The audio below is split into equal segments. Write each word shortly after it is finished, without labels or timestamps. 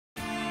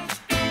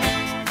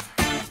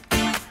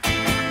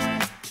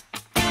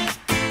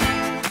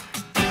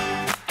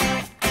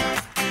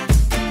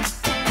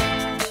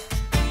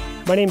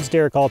My name is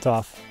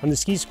Althof. I'm the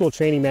ski school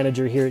training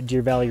manager here at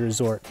Deer Valley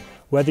Resort.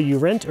 Whether you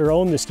rent or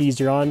own the skis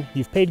you're on,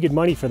 you've paid good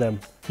money for them.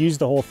 Use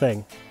the whole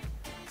thing.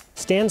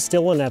 Stand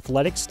still in an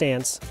athletic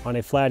stance on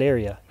a flat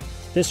area.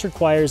 This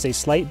requires a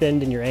slight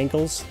bend in your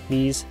ankles,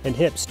 knees, and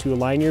hips to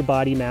align your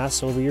body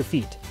mass over your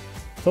feet.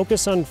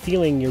 Focus on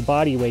feeling your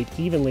body weight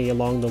evenly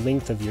along the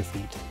length of your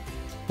feet.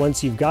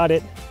 Once you've got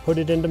it, put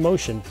it into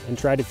motion and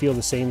try to feel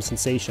the same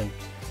sensation.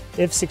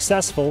 If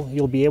successful,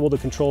 you'll be able to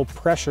control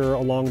pressure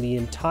along the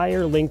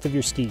entire length of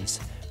your skis,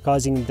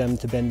 causing them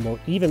to bend more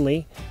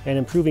evenly and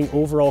improving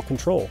overall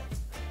control.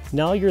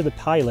 Now you're the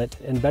pilot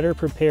and better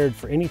prepared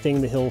for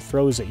anything the hill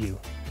throws at you.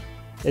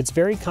 It's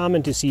very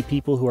common to see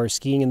people who are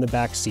skiing in the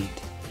back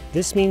seat.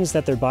 This means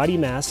that their body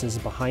mass is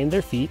behind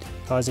their feet,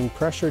 causing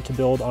pressure to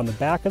build on the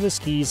back of the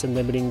skis and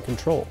limiting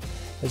control,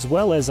 as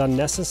well as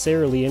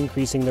unnecessarily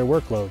increasing their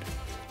workload.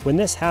 When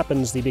this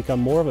happens, they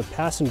become more of a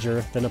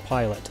passenger than a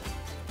pilot.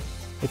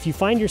 If you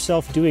find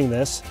yourself doing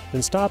this,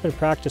 then stop and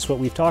practice what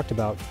we've talked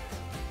about.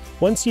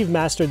 Once you've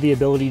mastered the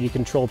ability to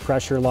control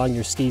pressure along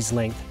your ski's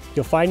length,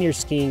 you'll find your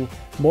skiing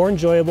more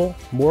enjoyable,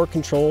 more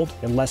controlled,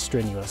 and less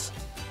strenuous.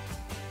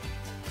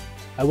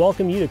 I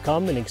welcome you to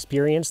come and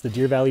experience the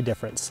Deer Valley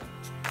difference.